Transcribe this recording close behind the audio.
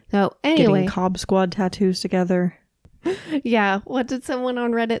So anyway, getting Cobb Squad tattoos together. yeah. What did someone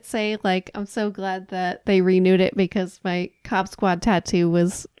on Reddit say? Like, I'm so glad that they renewed it because my Cobb Squad tattoo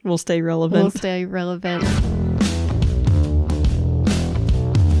will stay relevant. Will stay relevant.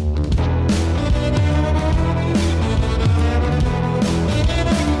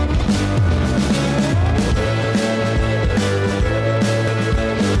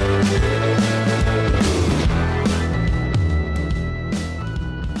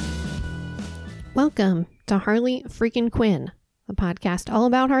 Welcome to Harley Freaking Quinn, the podcast all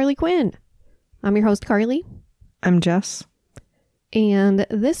about Harley Quinn. I'm your host, Carly. I'm Jess. And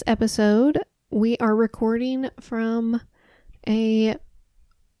this episode, we are recording from a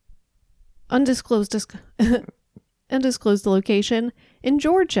undisclosed location in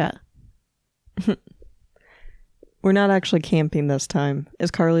Georgia. We're not actually camping this time. It's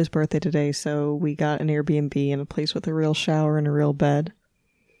Carly's birthday today, so we got an Airbnb and a place with a real shower and a real bed.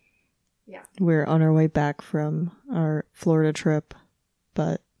 Yeah. We're on our way back from our Florida trip,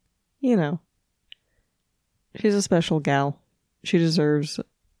 but, you know, she's a special gal. She deserves,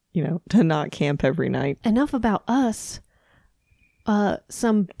 to not camp every night. Enough about us.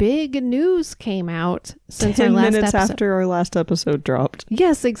 Some big news came out since our last 10 minutes episode. after our last episode dropped.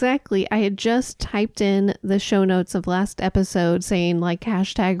 Yes, exactly. I had just typed in the show notes of last episode saying like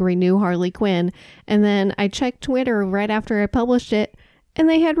hashtag renew Harley Quinn. And then I checked Twitter right after I published it and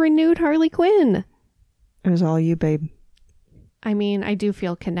they had renewed Harley Quinn. It was all you, babe. I mean, I do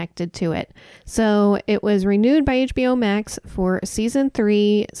feel connected to it. So it was renewed by HBO Max for season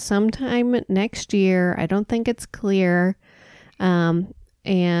 3 sometime next year. I don't think it's clear.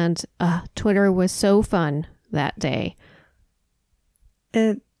 And Twitter was so fun that day.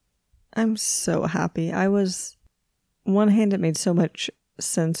 I'm so happy. One hand, it made so much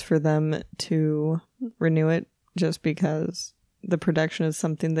sense for them to renew it just because the production is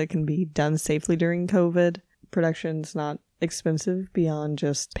something that can be done safely during COVID. Production's not expensive beyond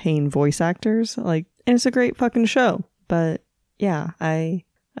just paying voice actors. And it's a great fucking show. But yeah, I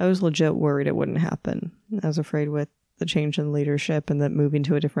was legit worried it wouldn't happen. I was afraid with the change in leadership and that moving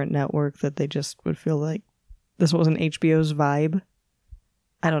to a different network that they just would feel like this wasn't HBO's vibe.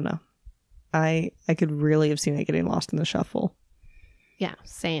 I don't know. I could really have seen it getting lost in the shuffle. Yeah,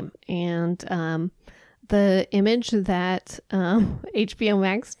 same. And the image that HBO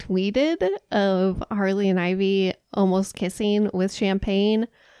Max tweeted of Harley and Ivy almost kissing with champagne.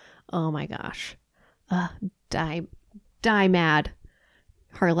 Oh my gosh. Die mad.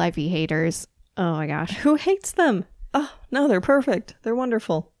 Harley Ivy haters. Oh my gosh. Who hates them? Oh, no, they're perfect. They're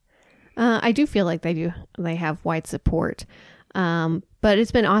wonderful. I do feel like they have wide support. But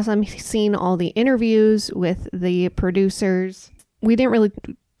it's been awesome seeing all the interviews with the producers. We didn't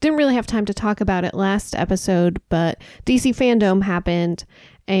really have time to talk about it last episode, but DC Fandom happened.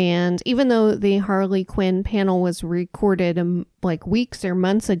 And even though the Harley Quinn panel was recorded weeks or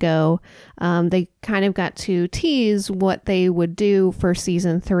months ago, they kind of got to tease what they would do for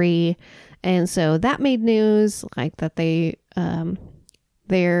season 3. And so that made news, that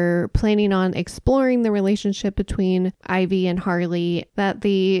they're planning on exploring the relationship between Ivy and Harley, that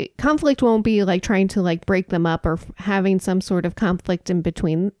the conflict won't be trying to break them up or having some sort of conflict in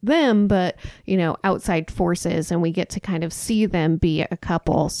between them, but, outside forces, and we get to kind of see them be a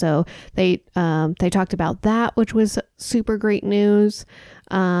couple. So they talked about that, which was super great news.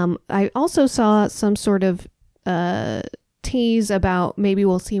 I also saw some sort of tease about maybe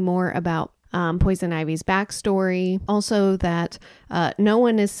we'll see more about Poison Ivy's backstory. Also that no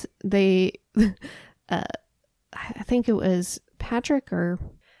one is, I think it was Patrick or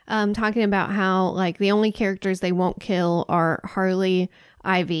talking about how the only characters they won't kill are Harley,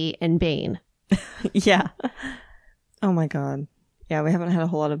 Ivy, and Bane. Yeah. Oh my god. Yeah, we haven't had a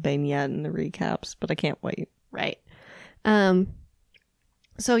whole lot of Bane yet in the recaps, but I can't wait. Right.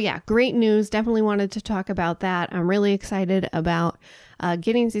 So yeah, great news. Definitely wanted to talk about that. I'm really excited about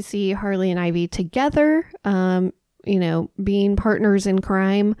getting to see Harley and Ivy together, being partners in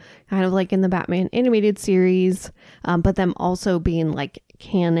crime, kind of like in the Batman animated series, but them also being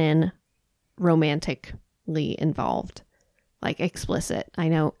canon romantically involved, explicit. I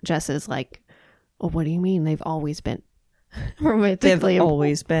know Jess is oh, what do you mean? They've always been romantically They've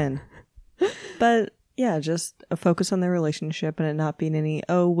always been. But yeah, just a focus on their relationship and it not being any,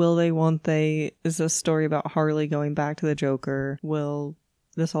 oh, will they, won't they? Is this story about Harley going back to the Joker? Will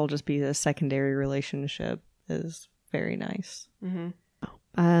this all just be a secondary relationship? Is very nice. Mm-hmm.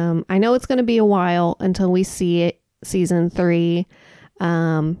 I know it's going to be a while until we see it, season 3.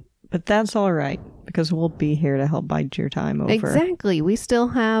 But that's all right because we'll be here to help bide your time over. Exactly. We still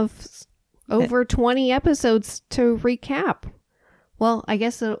have over 20 episodes to recap. Well, I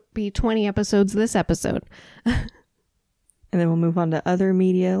guess it'll be 20 episodes this episode. And then we'll move on to other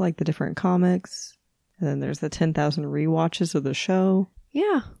media, like the different comics. And then there's the 10,000 rewatches of the show.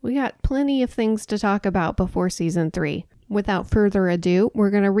 Yeah, we got plenty of things to talk about before season 3. Without further ado,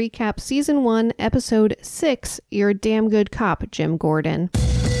 we're going to recap season 1, episode 6, You're a Damn Good Cop, Jim Gordon.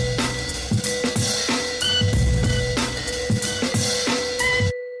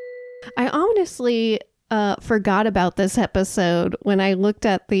 I honestly forgot about this episode. When I looked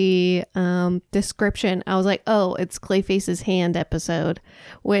at the description, I was like, oh, it's Clayface's hand episode,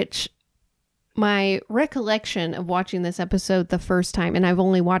 which my recollection of watching this episode the first time, and I've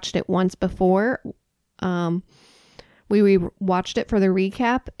only watched it once before, we watched it for the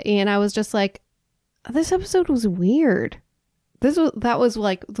recap, and I was just like, this episode was weird. That was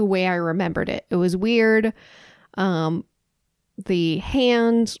like the way I remembered it. It was weird. The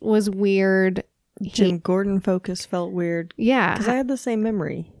hand was weird. Jim Gordon focus felt weird. Yeah. Because I had the same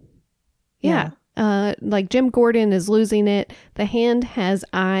memory. Yeah. Like Jim Gordon is losing it. The hand has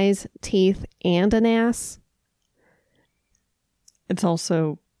eyes, teeth, and an ass. It's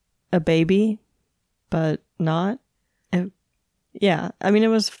also a baby, but not. Yeah. I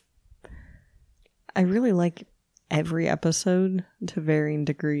mean, I really like every episode to varying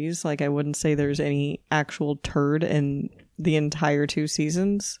degrees. Like, I wouldn't say there's any actual turd in the entire 2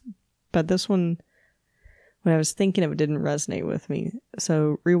 seasons. But this one, when I was thinking of it, didn't resonate with me.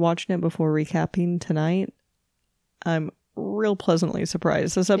 So rewatching it before recapping tonight, I'm real pleasantly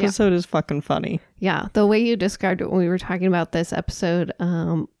surprised. This episode is fucking funny. Yeah, the way you described it when we were talking about this episode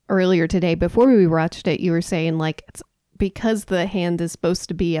earlier today, before we watched it, you were saying like it's because the hand is supposed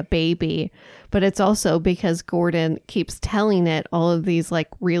to be a baby, but it's also because Gordon keeps telling it all of these like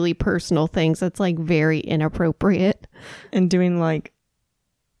really personal things. It's like very inappropriate. And doing like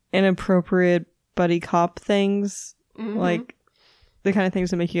inappropriate buddy cop things, like the kind of things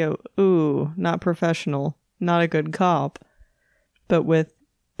that make you go, ooh, not professional, not a good cop. But with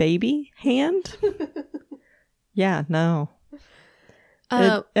baby hand? Yeah, no.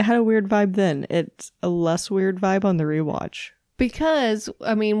 It had a weird vibe then. It's a less weird vibe on the rewatch. Because,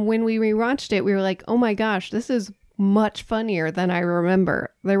 I mean, when we rewatched it, we were like, oh my gosh, this is much funnier than I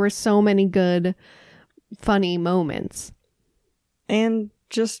remember. There were so many good, funny moments. And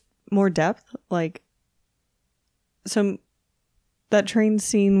just more depth. Like, so that train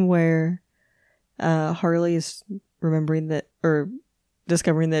scene where Harley is remembering that, or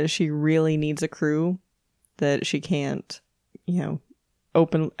discovering that she really needs a crew, that she can't,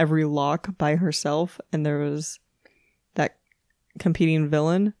 open every lock by herself, and there was that competing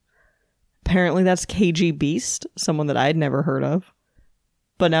villain. Apparently that's KG Beast, someone that I'd never heard of.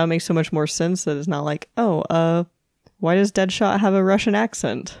 But now it makes so much more sense that it's not like, why does Deadshot have a Russian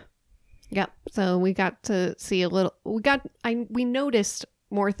accent? Yep. So we got to see a little. We noticed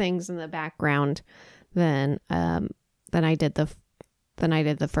more things in the background than I did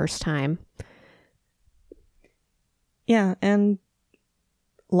the first time. Yeah, and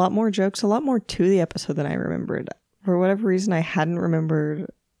a lot more jokes, a lot more to the episode than I remembered. For whatever reason, I hadn't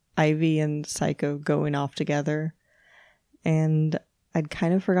remembered Ivy and Psycho going off together. And I'd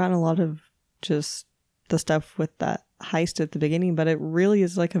kind of forgotten a lot of just the stuff with that heist at the beginning, but it really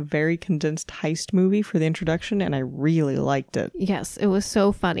is like a very condensed heist movie for the introduction, and I really liked it. Yes, it was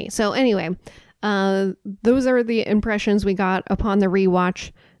so funny. So anyway, those are the impressions we got upon the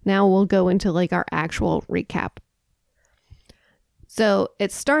rewatch. Now we'll go into like our actual recap. So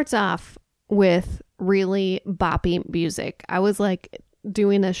it starts off with really boppy music. I was like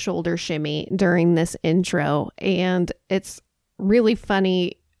doing a shoulder shimmy during this intro, and it's really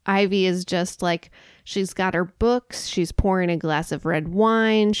funny. Ivy is just like, she's got her books, she's pouring a glass of red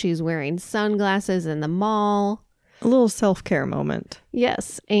wine, she's wearing sunglasses in the mall. A little self-care moment.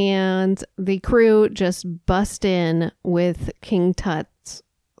 Yes, and the crew just bust in with King Tut's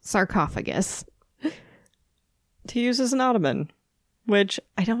sarcophagus. To use as an ottoman. Which,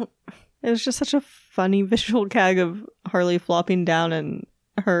 it was just such a funny visual gag of Harley flopping down and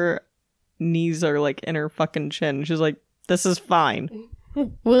her knees are like in her fucking chin. She's like, this is fine.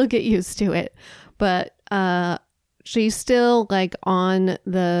 We'll get used to it. But she's still like on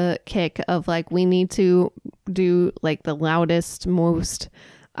the kick of like, we need to do like the loudest, most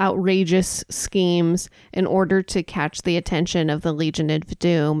outrageous schemes in order to catch the attention of the Legion of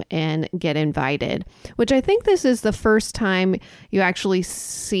Doom and get invited, which I think this is the first time you actually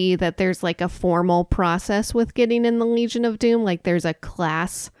see that there's like a formal process with getting in the Legion of Doom. Like there's a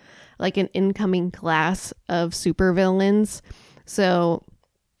class, like an incoming class of supervillains. So,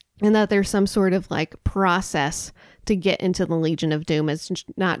 and that there's some sort of like process to get into the Legion of Doom. It's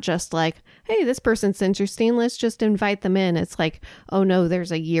not just like, hey, this person's interesting, let's just invite them in. It's like, oh no,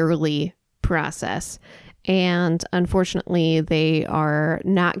 there's a yearly process. And unfortunately, they are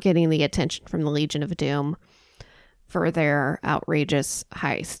not getting the attention from the Legion of Doom for their outrageous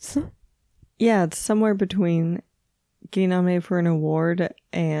heists. Yeah, it's somewhere between getting nominated for an award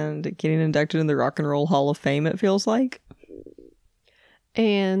and getting inducted in the Rock and Roll Hall of Fame, it feels like.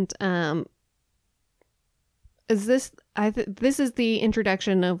 And this is the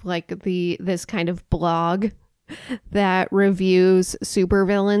introduction of like this kind of blog that reviews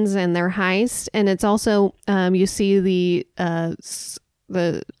supervillains and their heist, and it's also you see the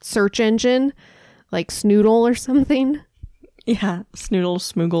search engine like Snoodle or something. Yeah, Snoodle,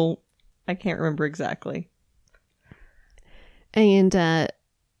 Smoogle. I can't remember exactly. And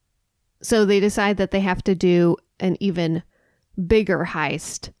so they decide that they have to do an even bigger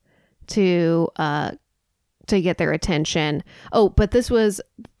heist to get their attention. Oh, but this is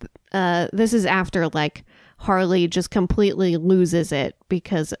after like Harley just completely loses it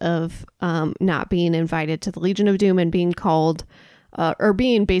because of not being invited to the Legion of Doom and being called or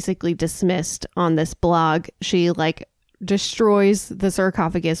being basically dismissed on this blog. She like destroys the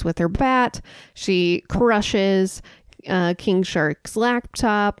sarcophagus with her bat. She crushes King Shark's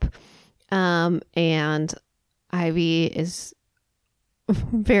laptop, and Ivy is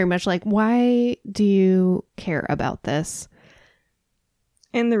very much like, why do you care about this?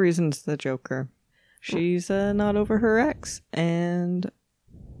 And the reason's the Joker. She's not over her ex and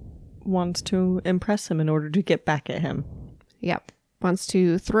wants to impress him in order to get back at him. Yep. Wants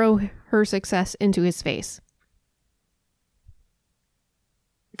to throw her success into his face.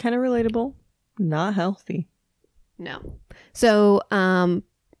 Kind of relatable. Not healthy. No. So,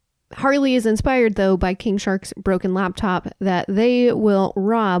 Harley is inspired, though, by King Shark's broken laptop that they will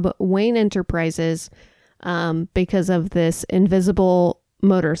rob Wayne Enterprises because of this invisible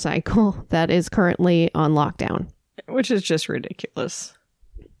motorcycle that is currently on lockdown. Which is just ridiculous.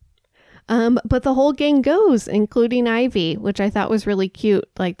 But the whole gang goes, including Ivy, which I thought was really cute.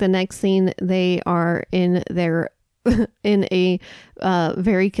 Like the next scene, they are in their in a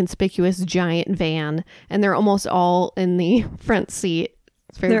very conspicuous giant van, and they're almost all in the front seat.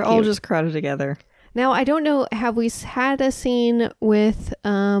 It's very They're cute. all just crowded together. Now, I don't know, have we had a scene with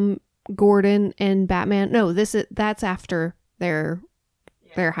Gordon and Batman? No, that's after their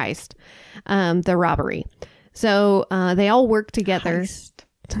heist, the robbery. So they all work together.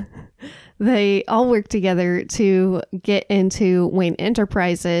 They all work together to get into Wayne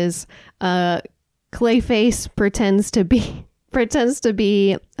Enterprises. Clayface pretends to be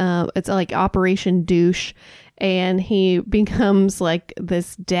it's like Operation Douche, and he becomes like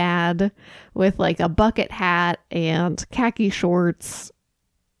this dad with like a bucket hat and khaki shorts.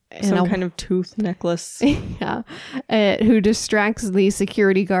 Some kind of tooth necklace. Yeah. Who distracts the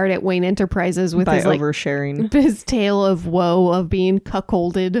security guard at Wayne Enterprises with his oversharing. His tale of woe of being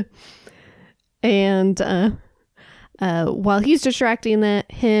cuckolded. And while he's distracting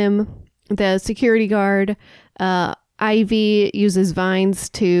him, the security guard, Ivy uses vines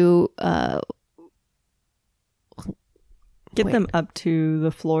to get them up to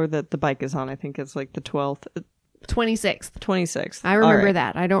the floor that the bike is on. I think it's like the 12th. 26th. I All remember right.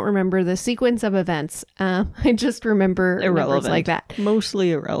 that. I don't remember the sequence of events. I just remember numbers Irrelevant. like that.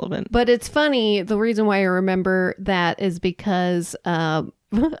 Mostly irrelevant. But it's funny. The reason why I remember that is because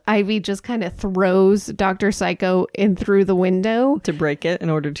Ivy just kind of throws Dr. Psycho in through the window. To break it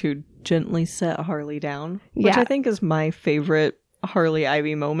in order to gently set Harley down. Which Yeah. I think is my favorite Harley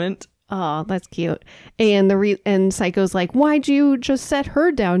Ivy moment. Oh, that's cute. And and Psycho's like, why'd you just set her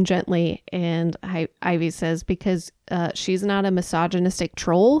down gently? And Ivy says, because she's not a misogynistic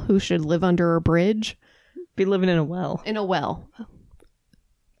troll who should live under a bridge. Be living in a well. In a well.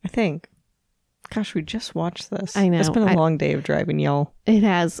 I think. Gosh, we just watched this. I know. It's been a long day of driving, y'all. It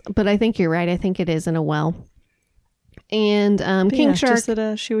has. But I think you're right. I think it is in a well. And King Shark. Just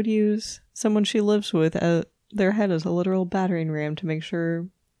that she would use someone she lives with their head as a literal battering ram to make sure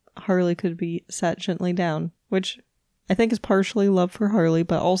Harley could be sat gently down, which I think is partially love for Harley,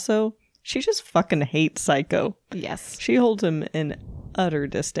 but also she just fucking hates Psycho. Yes. She holds him in utter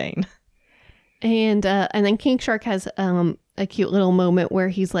disdain. And then King Shark has a cute little moment where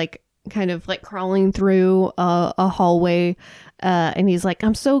he's like kind of like crawling through a hallway, and he's like,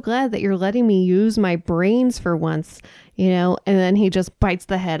 I'm so glad that you're letting me use my brains for once, you know. And then he just bites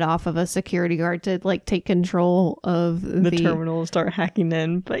the head off of a security guard to like take control of the terminal and start hacking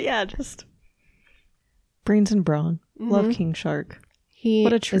in. But yeah, just brains and brawn. Love King Shark. He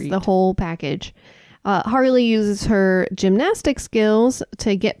what a is treat. the whole package. Harley uses her gymnastic skills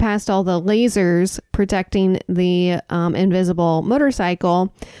to get past all the lasers protecting the invisible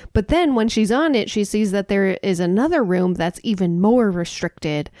motorcycle. But then when she's on it, she sees that there is another room that's even more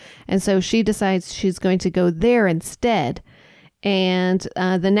restricted. And so she decides she's going to go there instead. And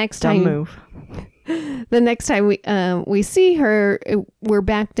the next Dumb time... move. The next time we see her, we're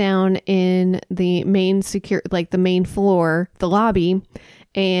back down in the main the main floor, the lobby,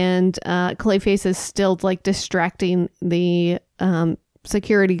 and Clayface is still like distracting the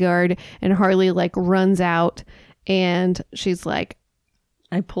security guard, and Harley like runs out, and she's like,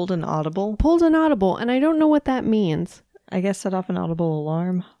 I pulled an audible, and I don't know what that means. I guess set off an audible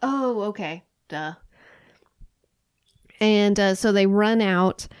alarm. Oh, okay, duh. And so they run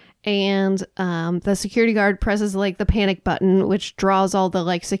out. And the security guard presses like the panic button, which draws all the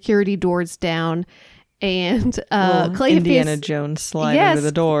like security doors down. And Clayface, Indiana Jones slide under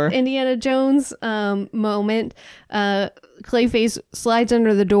the door. Indiana Jones moment. Clayface slides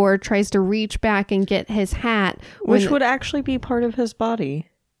under the door, tries to reach back and get his hat, which would actually be part of his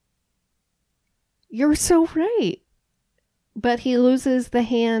body. You're so right. But he loses the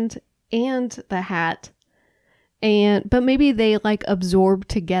hand and the hat. But maybe they like absorb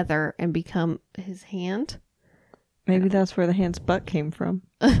together and become his hand. Maybe that's where the hand's butt came from.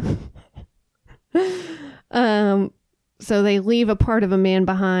 So they leave a part of a man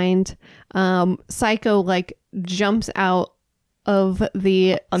behind. Psycho like jumps out of on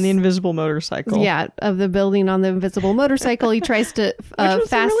the invisible motorcycle. Yeah, of the building on the invisible motorcycle. He tries to which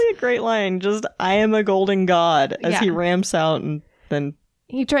was really a great line. Just I am a golden god as he ramps out and then.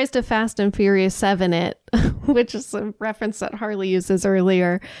 He tries to Fast and Furious 7 it, which is a reference that Harley uses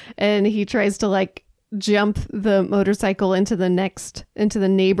earlier. And he tries to like jump the motorcycle into the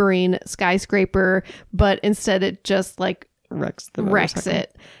neighboring skyscraper, but instead it just like wrecks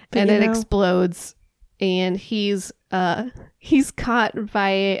it. And it explodes. And he's caught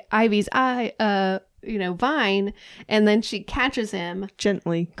by Ivy's vine, and then she catches him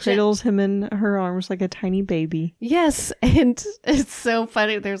gently, cradles him in her arms like a tiny baby. Yes, and it's so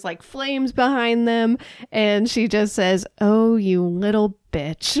funny. There's like flames behind them, and she just says, "Oh, you little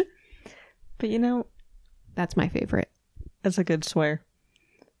bitch." But that's my favorite. That's a good swear.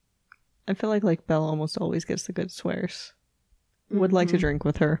 I feel like Belle almost always gets the good swears. Would like to drink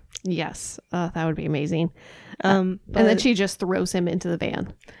with her. Yes, that would be amazing. And then she just throws him into the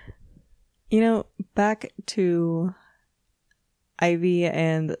van. Back to Ivy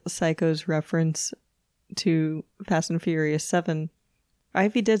and Psycho's reference to Fast and Furious 7,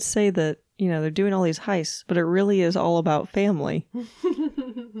 Ivy did say that, they're doing all these heists, but it really is all about family.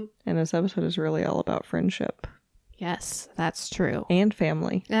 And this episode is really all about friendship. Yes, that's true. And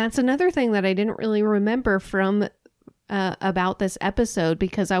family. That's another thing that I didn't really remember from about this episode,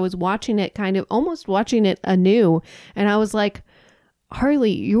 because I was watching it almost watching it anew, and I was like,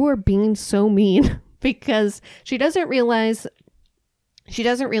 Harley, you are being so mean, because she doesn't realize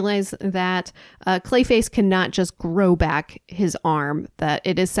that Clayface cannot just grow back his arm, that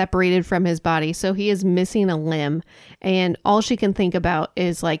it is separated from his body. So he is missing a limb. And all she can think about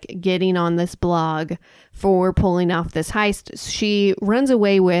is like getting on this blog for pulling off this heist. She runs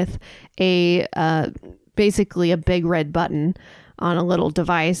away with basically a big red button on a little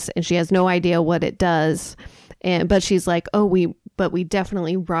device, and she has no idea what it does. But she's like, but we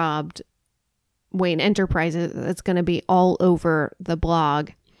definitely robbed Wayne Enterprises. It's going to be all over the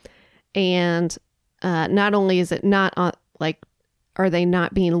blog. And not only is it not are they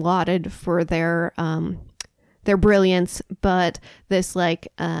not being lauded for their brilliance, but this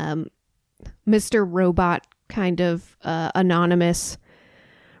Mr. Robot kind of anonymous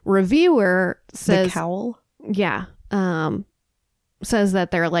reviewer says, the cowl? Yeah. Says that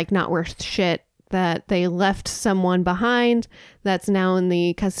they're not worth shit, that they left someone behind that's now in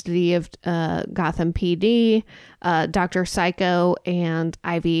the custody of Gotham PD. Dr. Psycho and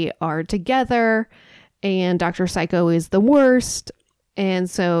Ivy are together, and Dr. Psycho is the worst. And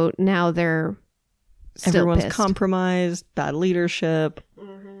so now they're still everyone's pissed. Compromised, bad leadership.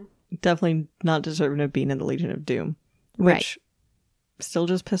 Mm-hmm. Definitely not deserving of being in the Legion of Doom. Which still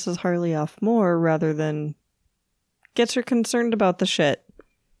just pisses Harley off more rather than gets her concerned about the shit.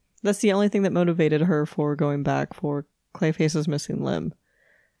 That's the only thing that motivated her for going back for Clayface's missing limb.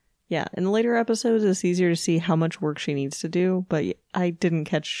 Yeah, in the later episodes, it's easier to see how much work she needs to do, but I didn't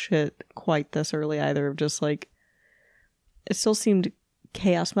catch shit quite this early either, of just it still seemed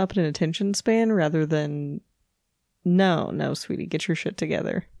chaos Muppet in attention span rather than, no, sweetie, get your shit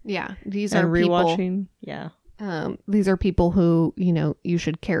together. Yeah, these are rewatching. Yeah. These are people who, you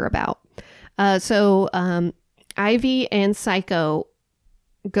should care about. So Ivy and Psycho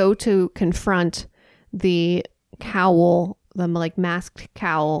go to confront the cowl, the like masked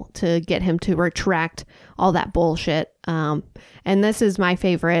cowl, to get him to retract all that bullshit. And this is my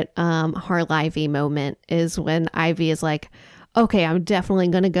favorite Harley moment, is when Ivy is like, okay, I'm definitely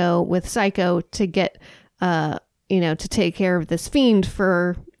going to go with Psycho to get, to take care of this fiend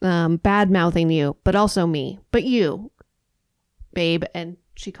for bad mouthing you, but also me, but you, babe. And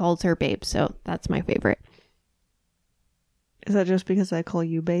she calls her babe. So that's my favorite. Is that just because I call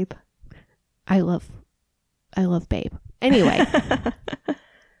you babe? I love babe. Anyway.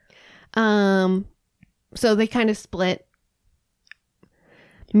 So they kind of split.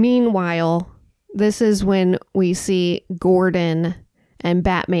 Meanwhile, this is when we see Gordon and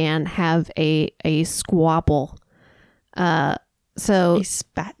Batman have a squabble. A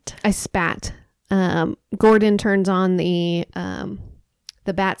spat. Gordon turns on the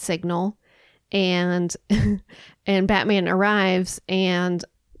bat signal, and and Batman arrives, and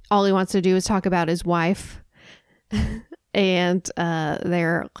all he wants to do is talk about his wife and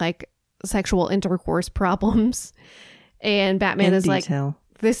their like sexual intercourse problems. And Batman is like,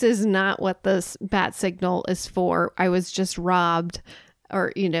 this is not what this bat signal is for. I was just robbed.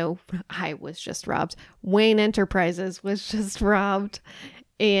 Or, I was just robbed. Wayne Enterprises was just robbed.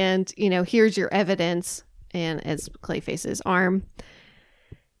 And, here's your evidence. And it's Clayface's arm.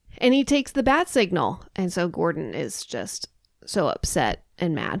 And he takes the bat signal. And so Gordon is just so upset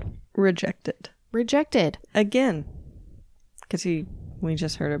and mad. Rejected. Again. Because we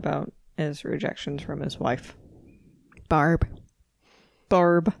just heard about his rejections from his wife. Barb.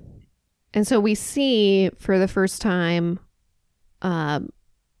 And so we see for the first time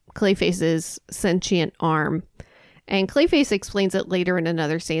Clayface's sentient arm. And Clayface explains it later in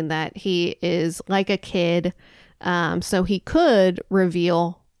another scene that he is like a kid. So he could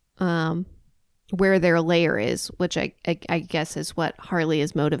reveal where their lair is, which I guess is what Harley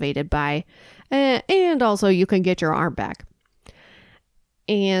is motivated by. And also you can get your arm back.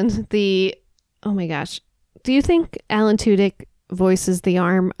 And oh my gosh, do you think Alan Tudyk voices the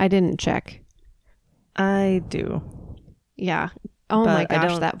arm? I didn't check. I do. Yeah. Oh my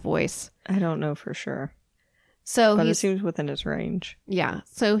gosh, that voice. I don't know for sure. But it seems within his range. Yeah.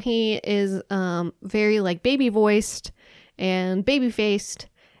 So he is very like baby voiced and baby faced.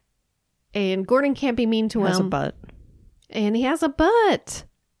 And Gordon can't be mean to him. He has a butt. And he has a butt.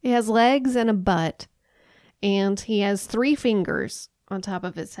 He has legs and a butt. And he has 3 fingers on top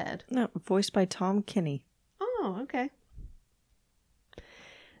of his head. No, voiced by Tom Kenny. Oh, okay.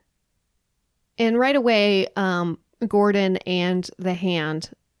 And right away, Gordon and the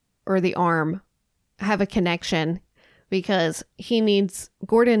hand or the arm have a connection because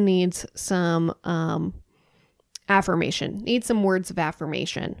Gordon needs some affirmation, needs some words of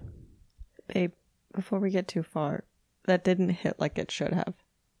affirmation. Babe, before we get too far, that didn't hit like it should have.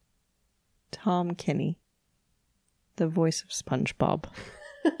 Tom Kenny, the voice of SpongeBob.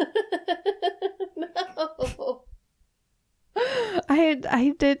 No.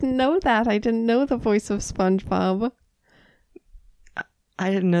 I didn't know that. I didn't know the voice of SpongeBob. I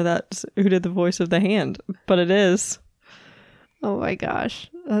didn't know that's who did the voice of the hand, but it is. Oh my gosh.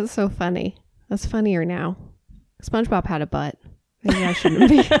 That's so funny. That's funnier now. SpongeBob had a butt. Maybe I shouldn't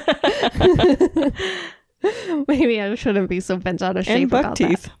be. Maybe I shouldn't be so bent out of shape about that.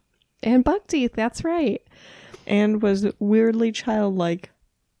 And buck teeth. And buck teeth, that's right. And was weirdly childlike,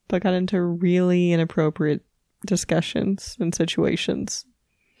 but got into really inappropriate discussions and situations.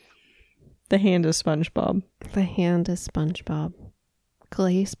 The hand is SpongeBob. The hand is SpongeBob.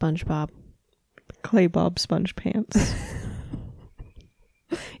 Clay SpongeBob. Clay Bob Sponge Pants.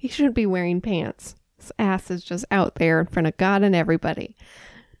 He shouldn't be wearing pants. His ass is just out there in front of God and everybody.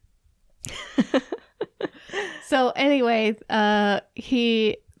 So anyway, the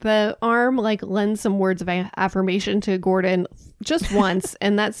arm like lends some words of affirmation to Gordon just once,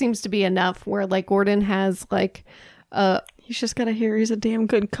 and that seems to be enough where like Gordon has like he's just gotta hear he's a damn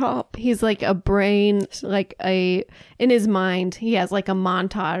good cop. He's like a brain, like in his mind, he has like a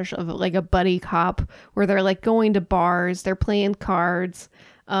montage of like a buddy cop where they're like going to bars, they're playing cards.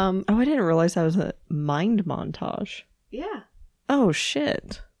 I didn't realize that was a mind montage. Yeah. Oh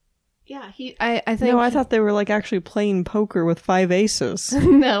shit. Yeah, I think. No, I thought they were like actually playing poker with 5 aces.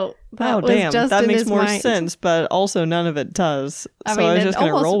 No. That was damn. Just that in makes his more mind. sense, but also none of it does. I was just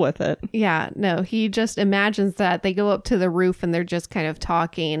going to roll with it. Yeah, no, he just imagines that they go up to the roof and they're just kind of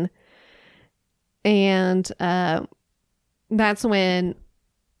talking. And that's when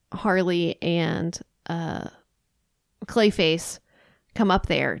Harley and Clayface come up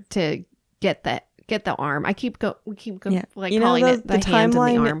there to get the arm. We keep calling it the hand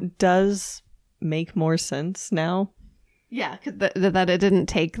and the arm. Does make more sense now. Yeah, that it didn't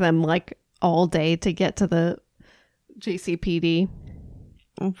take them like all day to get to the JCPD.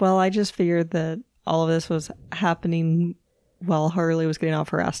 Well, I just figured that all of this was happening while Harley was getting off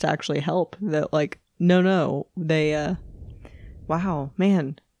her ass to actually help. That, like, no, they, wow,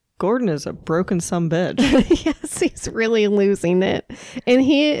 man, Gordon is a broken sumbitch. Yes, he's really losing it. And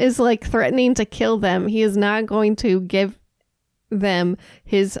he is, like, threatening to kill them. He is not going to give them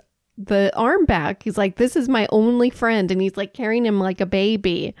the arm back. He's like, this is my only friend. And he's, like, carrying him like a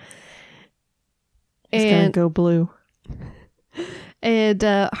baby. He's gonna go blue. And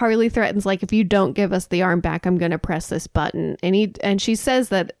Harley threatens, like, if you don't give us the arm back, I'm going to press this button. And she says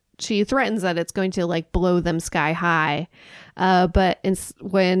that she threatens that it's going to, like, blow them sky high. But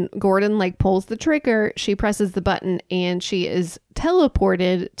when Gordon, like, pulls the trigger, she presses the button and she is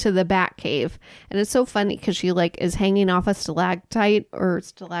teleported to the Batcave. And it's so funny because she, like, is hanging off a stalactite or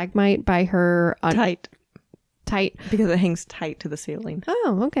stalagmite by her Tight. Tight. Because it hangs tight to the ceiling.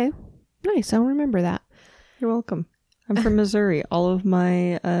 Oh, okay. Nice. I'll remember that. You're welcome. I'm from Missouri. All of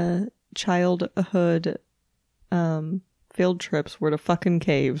my childhood field trips were to fucking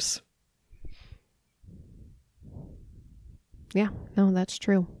caves. Yeah, no, that's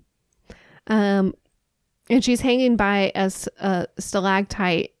true. And she's hanging by a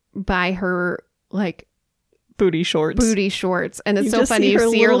stalactite by her, like, booty shorts. And it's so funny.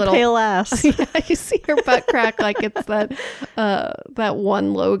 You see her little pale ass. Yeah, you see her butt crack like it's that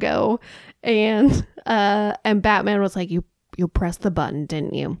one logo. And Batman was like, you pressed the button,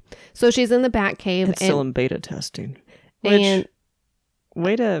 didn't you? So she's in the Batcave. It's still in beta testing. Which,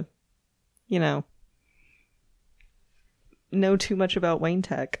 way to, know too much about Wayne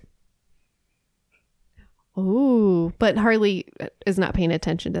Tech. Ooh, but Harley is not paying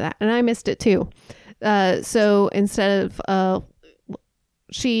attention to that. And I missed it too. So instead of,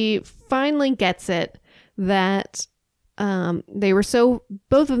 she finally gets it that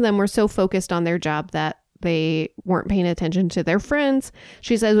both of them were so focused on their job that they weren't paying attention to their friends.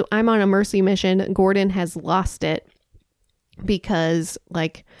 She says, I'm on a mercy mission. Gordon has lost it because,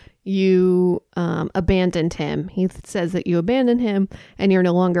 like, you abandoned him. He says that you abandoned him and you're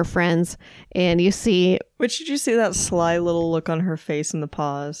no longer friends. And you see... Which, did you see that sly little look on her face in the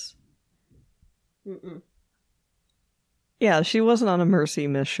pause? Mm-mm. Yeah, she wasn't on a mercy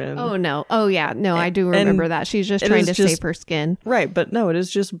mission. Oh, no. Oh, yeah. No, I do remember that. She's just trying to save her skin. Right, but no, it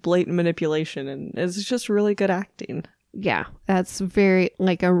is just blatant manipulation, and it's just really good acting. Yeah, that's very,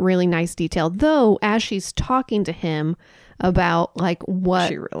 like, a really nice detail. Though, as she's talking to him about, like, what...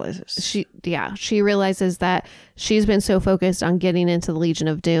 She realizes that she's been so focused on getting into the Legion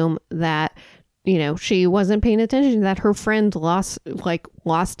of Doom that, she wasn't paying attention that her friend lost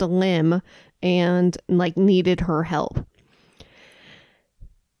a limb and, like, needed her help.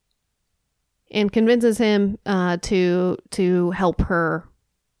 And convinces him to help her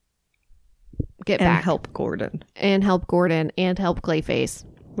get back. And help Gordon. And help Clayface.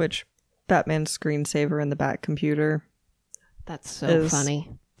 Which, Batman's screensaver in the Bat computer. That's so funny.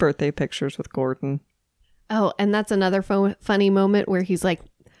 Birthday pictures with Gordon. Oh, and that's another funny moment where he's like,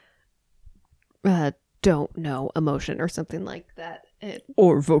 don't know emotion or something like that.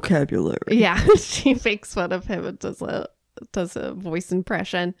 Or vocabulary. Yeah, she makes fun of him and does a voice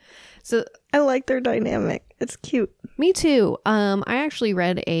impression. So I like their dynamic. It's cute. Me too. I actually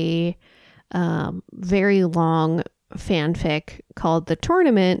read a very long fanfic called The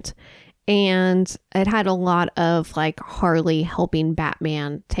Tournament, and it had a lot of, like, Harley helping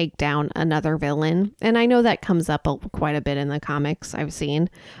Batman take down another villain. And I know that comes up quite a bit in the comics I've seen.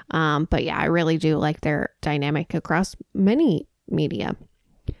 But yeah, I really do like their dynamic across many media.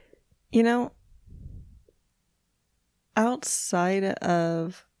 Outside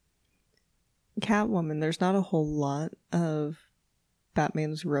of Catwoman, there's not a whole lot of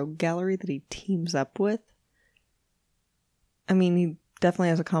Batman's rogue gallery that he teams up with. I mean, he definitely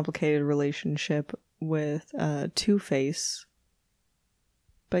has a complicated relationship with Two-Face.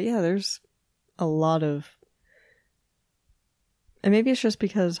 But yeah, there's a lot of... And maybe it's just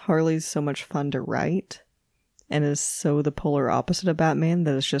because Harley's so much fun to write and is so the polar opposite of Batman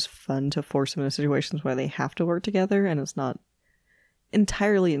that it's just fun to force them into situations where they have to work together, and it's not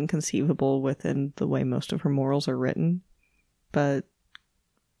entirely inconceivable within the way most of her morals are written. But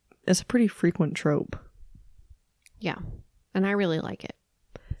it's a pretty frequent trope. Yeah, and I really like it.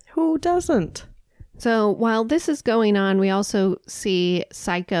 Who doesn't? So while this is going on, we also see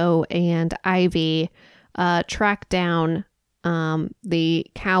Psycho and Ivy track down the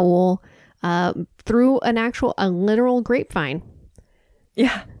Cowl through a literal grapevine.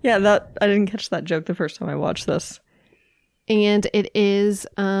 Yeah, that I didn't catch that joke the first time I watched this. And it is,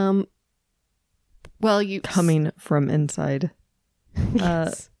 coming from inside.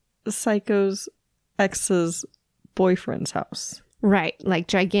 Yes. Psycho's ex's boyfriend's house. Right. Like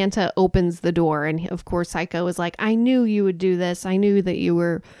Giganta opens the door and of course Psycho is like, I knew you would do this. I knew that you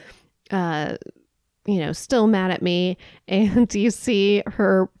were, still mad at me. And you see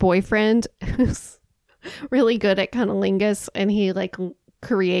her boyfriend who's really good at cunnilingus and he like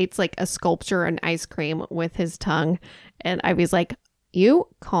creates like a sculpture and ice cream with his tongue. And Ivy's like, you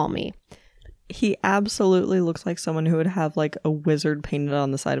call me. He absolutely looks like someone who would have like a wizard painted on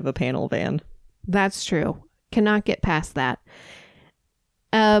the side of a panel van. That's true. Cannot get past that.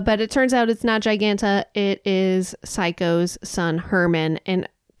 But it turns out it's not Giganta. It is Psycho's son, Herman. And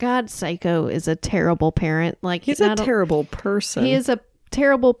God, Psycho is a terrible parent. Like he's a terrible person. He is a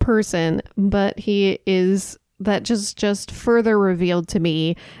terrible person, but that just further revealed to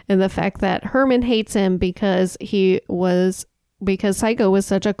me in the fact that Herman hates him because Psycho was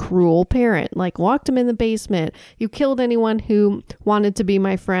such a cruel parent. Like locked him in the basement. You killed anyone who wanted to be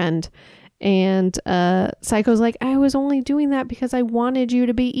my friend. And Psycho's like, I was only doing that because I wanted you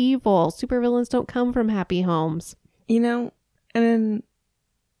to be evil. Supervillains don't come from happy homes. And in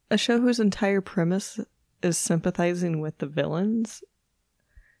a show whose entire premise is sympathizing with the villains,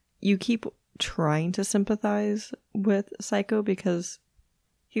 you keep trying to sympathize with Psycho because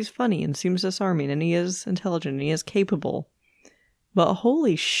he's funny and seems disarming and he is intelligent and he is capable. But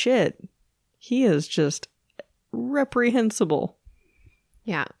holy shit, he is just reprehensible.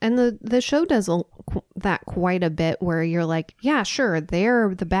 Yeah, and the show does that quite a bit where you're like, yeah, sure,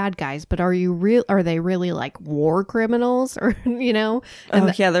 they're the bad guys, but are they really like war criminals or And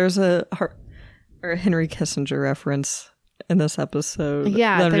there's a Henry Kissinger reference in this episode.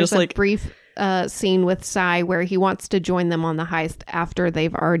 Yeah, there's a brief scene with Cy where he wants to join them on the heist after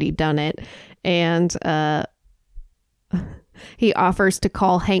they've already done it, and he offers to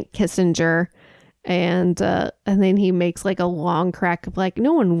call Hank Kissinger. And then he makes like a long crack of like,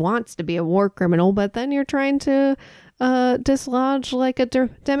 no one wants to be a war criminal, but then you're trying to dislodge like a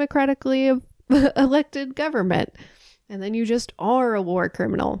democratically elected government. And then you just are a war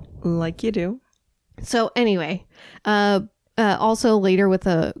criminal. Like you do. So anyway, also later with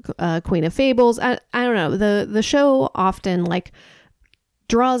the Queen of Fables, I don't know, the show often like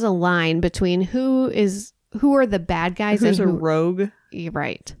draws a line between who are the bad guys who's and a rogue.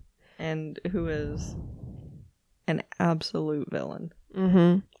 Right. And who is an absolute villain.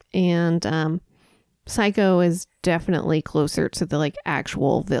 Mm-hmm. And Psycho is definitely closer to the like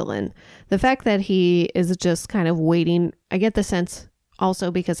actual villain. The fact that he is just kind of waiting, I get the sense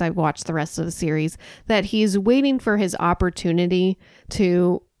also because I've watched the rest of the series, that he's waiting for his opportunity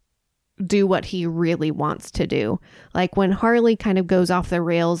to do what he really wants to do. Like when Harley kind of goes off the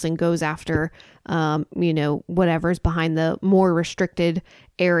rails and goes after whatever's behind the more restricted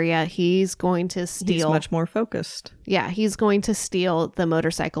area, he's going to steal. He's much more focused. Yeah, he's going to steal the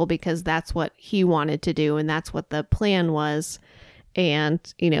motorcycle because that's what he wanted to do and that's what the plan was. And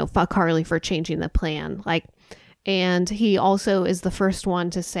fuck Harley for changing the plan. Like, and he also is the first one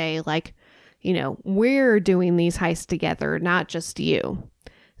to say like, we're doing these heists together, not just you.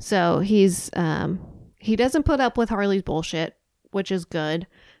 So he doesn't put up with Harley's bullshit, which is good,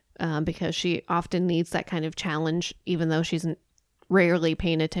 because she often needs that kind of challenge, even though she's rarely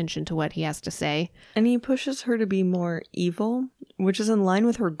paying attention to what he has to say. And he pushes her to be more evil, which is in line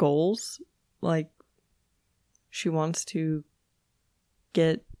with her goals. Like, she wants to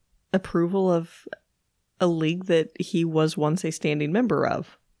get approval of a league that he was once a standing member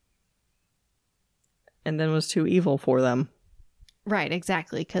of, and then was too evil for them. Right,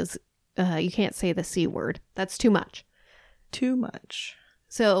 exactly, because you can't say the C word. That's too much. Too much.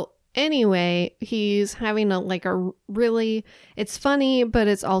 So anyway, he's having a really, it's funny, but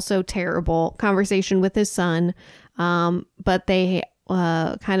it's also terrible conversation with his son. But they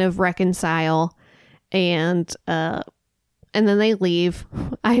kind of reconcile and then they leave.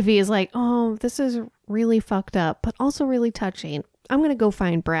 Ivy is like, oh, this is really fucked up, but also really touching. I'm going to go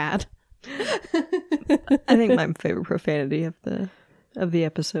find Brad. I think my favorite profanity of the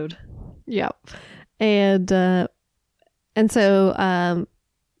episode. Yep. And so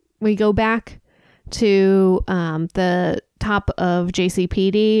we go back to the top of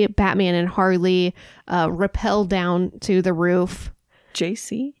JCPD. Batman and Harley rappel down to the roof.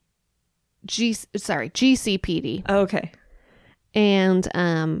 GCPD. Oh, okay. And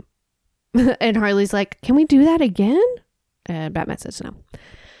and Harley's like, can we do that again? And Batman says no.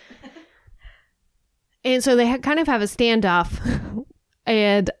 And so they kind of have a standoff,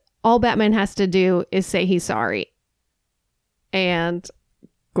 and all Batman has to do is say he's sorry. And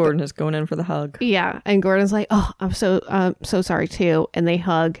Gordon is going in for the hug. Yeah, and Gordon's like, "Oh, I'm so sorry too," and they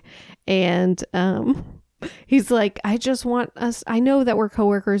hug, and He's like, I just want us, I know that we're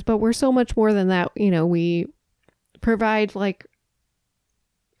coworkers, but we're so much more than that. You know, we provide like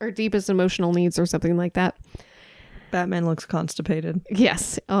our deepest emotional needs or something like that. Batman looks constipated.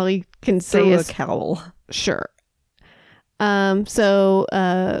 Yes. All he can say Through is a cowl. sure. So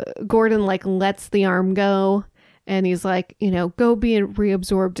Gordon like lets the arm go and he's like, you know, go be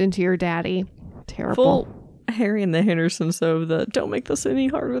reabsorbed into your daddy. Terrible. Full Harry and the Hendersons, though, the don't make this any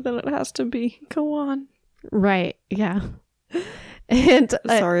harder than it has to be. Go on. Right. Yeah. And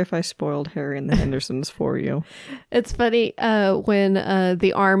sorry if I spoiled Harry and the Hendersons for you. It's funny when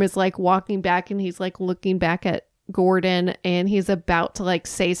the arm is like walking back and he's like looking back at Gordon and he's about to like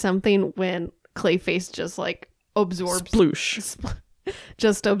say something when Clayface just like absorbs Sploosh.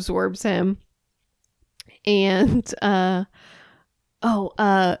 Just absorbs him. And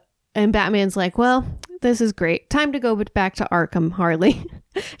and Batman's like, well, this is great. Time to go back to Arkham, Harley.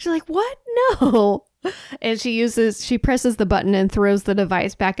 She's like, what? No. And she presses the button and throws the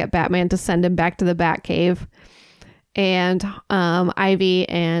device back at Batman to send him back to the Batcave. And Ivy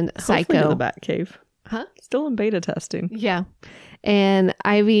and Psycho. Hopefully to the Batcave. Huh? Still in beta testing. Yeah. And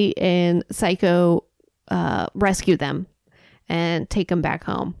Ivy and Psycho rescue them and take them back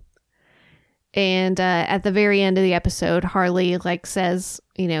home. And at the very end of the episode, Harley like says,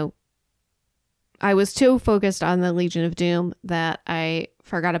 you know, I was too focused on the Legion of Doom that I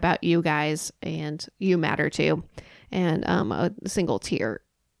forgot about you guys, and you matter too. And a single tear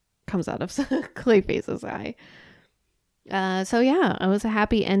comes out of Clayface's eye. So yeah, it was a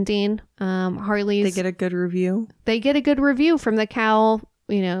happy ending. Harley's They get a good review. They get a good review from the cowl.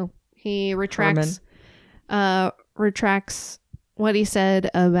 You know, he retracts what he said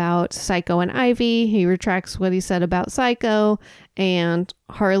about Psycho and Ivy. He retracts what he said about Psycho, and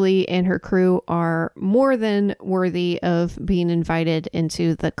Harley and her crew are more than worthy of being invited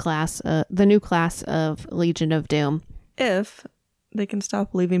into the new class of Legion of Doom. If they can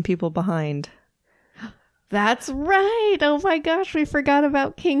stop leaving people behind. That's right. Oh my gosh, we forgot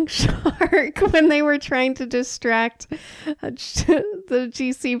about King Shark when they were trying to distract the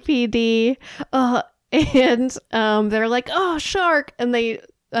GCPD. And they're like, oh, Shark. And they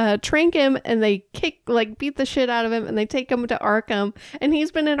trank him and they beat the shit out of him and they take him to Arkham. And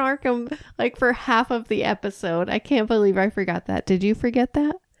he's been in Arkham like for half of the episode. I can't believe I forgot that. Did you forget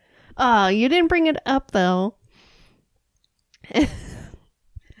that? Oh, you didn't bring it up though.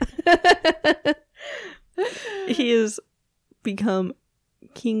 He has become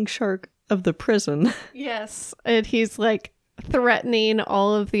King Shark of the prison. Yes. And he's like threatening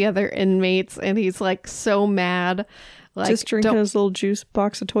all of the other inmates, and he's like so mad, like just drinking his little juice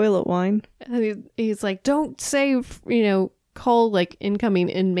box of toilet wine. And he's like, don't say, you know, call like incoming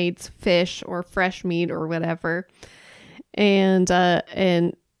inmates fish or fresh meat or whatever. And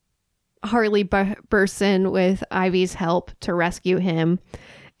Harley bursts in with Ivy's help to rescue him,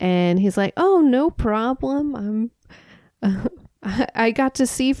 and he's like, oh, no problem. I got to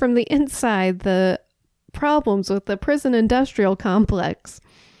see from the inside the problems with the prison industrial complex.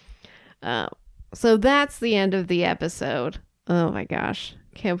 So that's the end of the episode. Oh my gosh.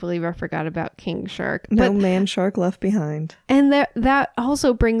 Can't believe I forgot about King Shark. No man shark left behind. And that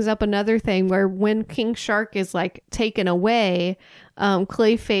also brings up another thing where when King Shark is like taken away,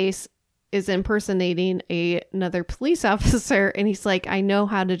 Clayface is impersonating another police officer, and he's like, I know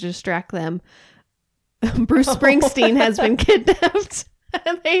how to distract them. Bruce Springsteen has been kidnapped.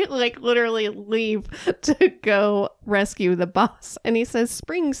 And they like literally leave to go rescue the boss. And he says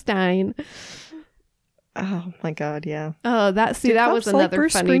Springsteen. Oh my god, yeah. Oh, that was another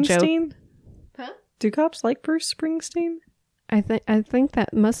funny joke. Huh? Do cops like Bruce Springsteen? I think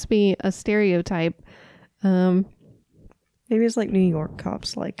that must be a stereotype. Maybe it's like New York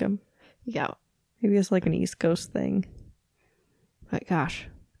cops like him. Yeah. Maybe it's like an East Coast thing. But gosh.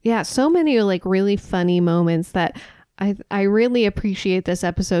 Yeah, so many like really funny moments that I really appreciate this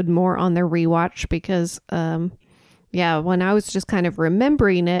episode more on the rewatch because, when I was just kind of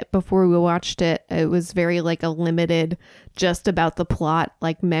remembering it before we watched it, it was very like a limited, just about the plot,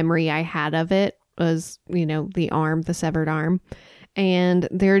 like memory I had of it was, you know, the severed arm. And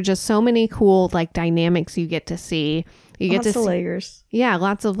there are just so many cool like dynamics you get to see. You get lots to of see, layers. Yeah,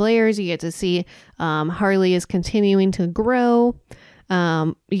 lots of layers. You get to see Harley is continuing to grow.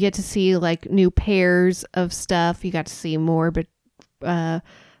 You get to see like new pairs of stuff. You got to see more, but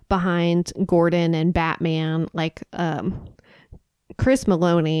behind Gordon and Batman, like Chris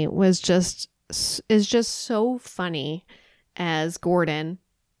Maloney is just so funny as Gordon,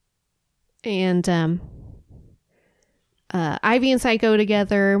 and Ivy and Psycho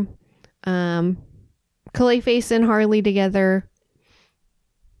together, Clayface and Harley together.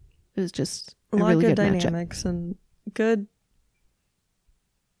 It was just a lot of good dynamics and good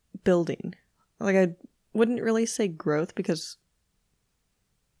building. Like, I wouldn't really say growth because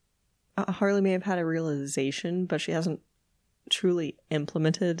Harley may have had a realization, but she hasn't truly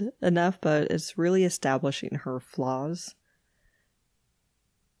implemented enough, but it's really establishing her flaws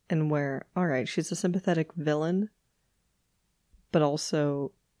and where, all right, she's a sympathetic villain, but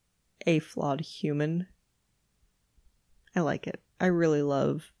also a flawed human. I like it. I really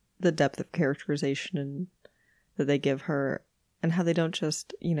love the depth of characterization that they give her and how they don't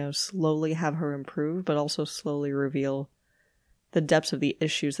just, slowly have her improve, but also slowly reveal the depths of the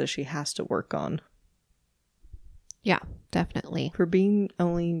issues that she has to work on. Yeah, definitely. For being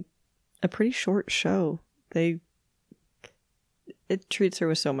only a pretty short show, it treats her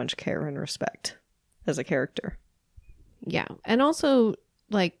with so much care and respect as a character. Yeah. And also,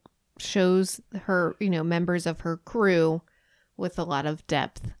 like, shows her, members of her crew with a lot of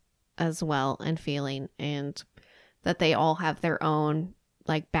depth as well and feeling, and that they all have their own,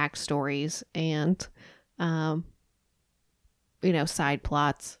 like, backstories and, side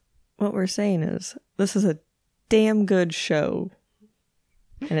plots. What we're saying is this is a damn good show,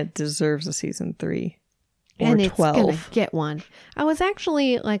 and it deserves a season 3 or and it's 12. Gonna get one. I was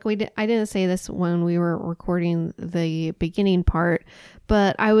actually like, I didn't say this when we were recording the beginning part,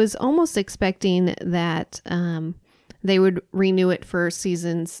 but I was almost expecting that they would renew it for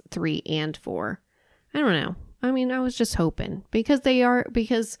seasons 3 and 4. I don't know. I mean, I was just hoping because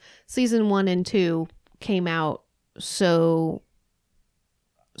season 1 and 2 came out so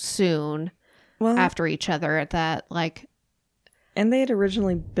soon after each other at that, like. And they had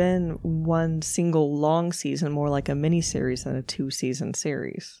originally been one single long season, more like a mini-series than a 2-season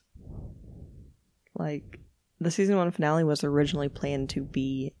series. Like, the season 1 finale was originally planned to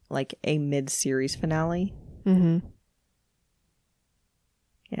be like a mid-series finale. Mm-hmm.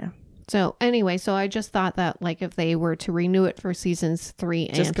 Yeah. So anyway, I just thought that, like, if they were to renew it for seasons 3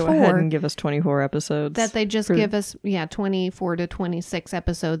 and 4, just go ahead and give us 24 episodes. That they just give us 24 to 26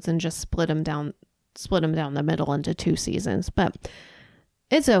 episodes and just split them down the middle into 2 seasons. But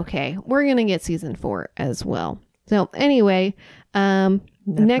it's okay. We're gonna get season 4 as well. So anyway, Never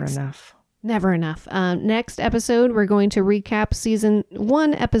enough. Next episode, we're going to recap season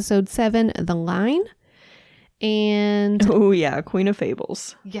 1, episode 7, The Line. And oh yeah, Queen of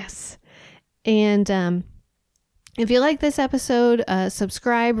Fables. Yes. And if you like this episode,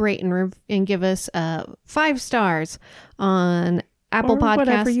 subscribe, rate, and give us 5 stars on Apple Podcasts.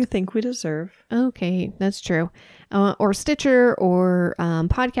 Whatever you think we deserve. Okay, that's true. Or Stitcher or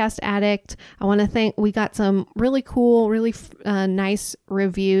Podcast Addict. I want to thank, we got some really cool, really nice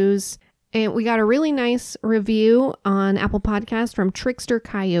reviews. And we got a really nice review on Apple Podcast from Trickster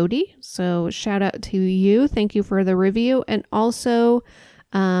Coyote. So shout out to you. Thank you for the review. And also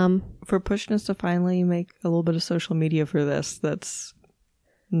for pushing us to finally make a little bit of social media for this. That's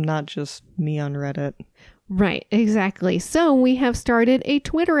not just me on Reddit. Right, exactly. So we have started a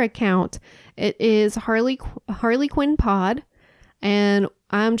Twitter account. It is Harley Quinn Pod. And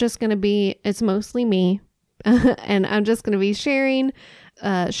I'm just going to be, it's mostly me. And I'm just going to be sharing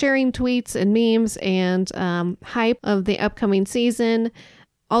tweets and memes and hype of the upcoming season.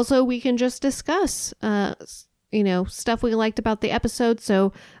 Also, we can just discuss, stuff we liked about the episode.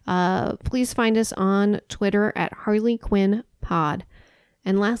 So please find us on Twitter at Harley Quinn Pod.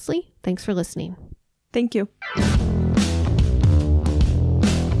 And lastly, thanks for listening. Thank you.